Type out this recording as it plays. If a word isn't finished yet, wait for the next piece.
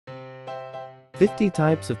50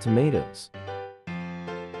 types of tomatoes.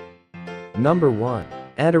 Number 1.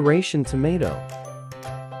 Adoration tomato.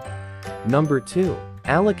 Number 2.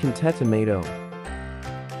 Allotment tomato.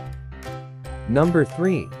 Number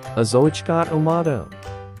 3. Azoichka tomato.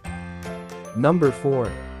 Number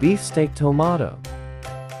 4. Beefsteak tomato.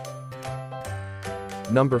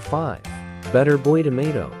 Number 5. Better boy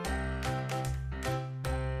tomato.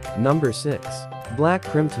 Number 6. Black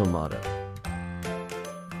cream tomato.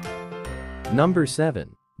 Number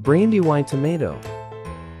 7. Brandywine tomato.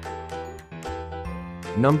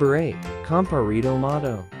 Number 8. Campari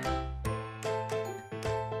tomato.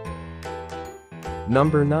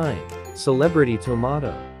 Number 9. Celebrity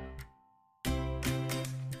tomato.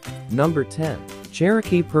 Number 10.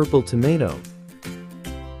 Cherokee purple tomato.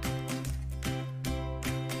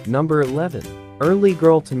 Number 11. Early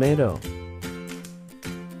girl tomato.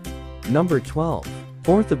 Number 12.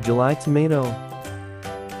 4th of July tomato.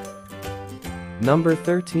 Number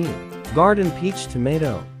 13. Garden peach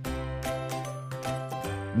tomato.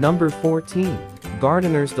 Number 14.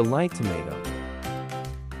 Gardener's Delight tomato.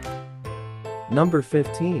 Number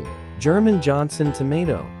 15. German Johnson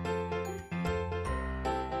tomato.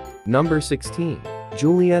 Number 16.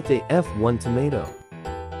 Juliette F1 tomato.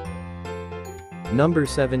 Number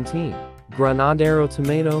 17. Granadero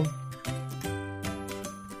tomato.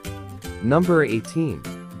 Number 18.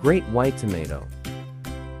 Great white tomato.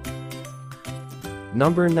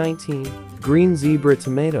 Number 19. Green zebra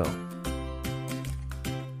tomato.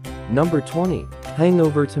 Number 20.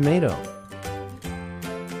 Hangover tomato.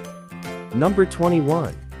 Number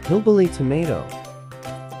 21. Hillbilly tomato.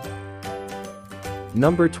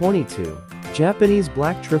 Number 22. Japanese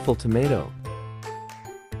black trifle tomato.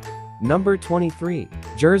 Number 23.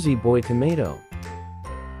 Jersey boy tomato.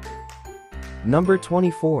 Number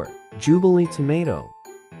 24. Jubilee tomato.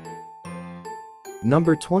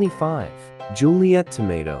 Number 25. Juliet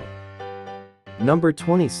tomato. Number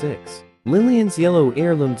 26. Lillian's yellow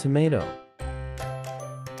heirloom tomato.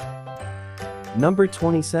 Number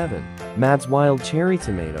 27. Mad's wild cherry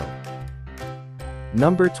tomato.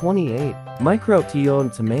 Number 28.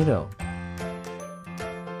 Microtion tomato.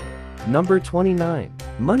 Number 29.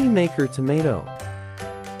 Moneymaker tomato.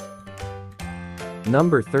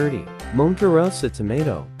 Number 30. Monterosa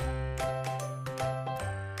tomato.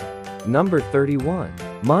 Number 31.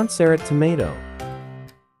 Montserrat tomato.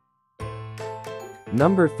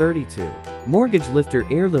 Number 32. Mortgage lifter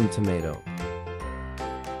heirloom tomato.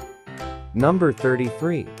 Number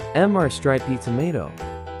 33. MR stripy tomato.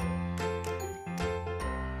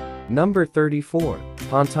 Number 34.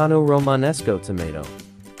 Pontano romanesco tomato.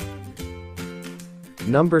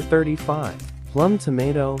 Number 35. Plum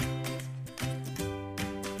tomato.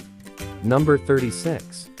 Number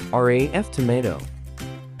 36. RAF tomato.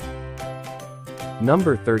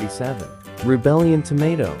 Number 37. Rebellion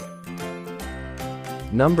tomato.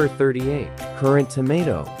 Number 38. Currant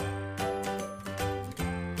tomato.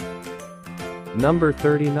 Number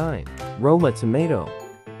 39. Roma tomato.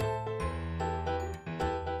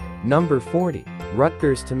 Number 40.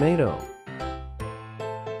 Rutgers tomato.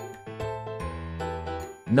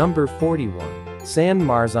 Number 41. San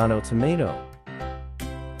Marzano tomato.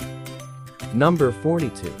 Number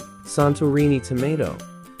 42. Santorini tomato.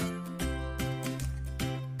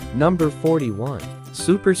 Number 41.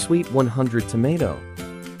 Super Sweet 100 tomato.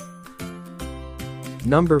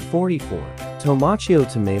 Number 44.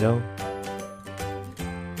 Tomaccio tomato.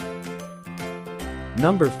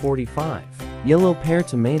 Number 45. Yellow pear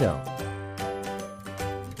tomato.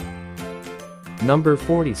 Number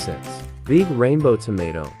 46. Big rainbow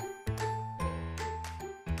tomato.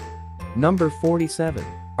 Number 47.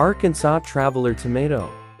 Arkansas traveler tomato.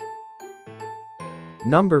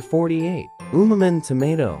 Number 48. Umaman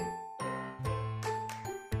tomato.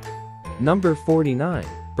 Number 49.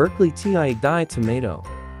 Berkeley Ti Dye tomato.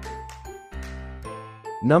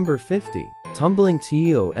 Number 50. Tumbling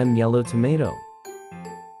Tio and yellow tomato.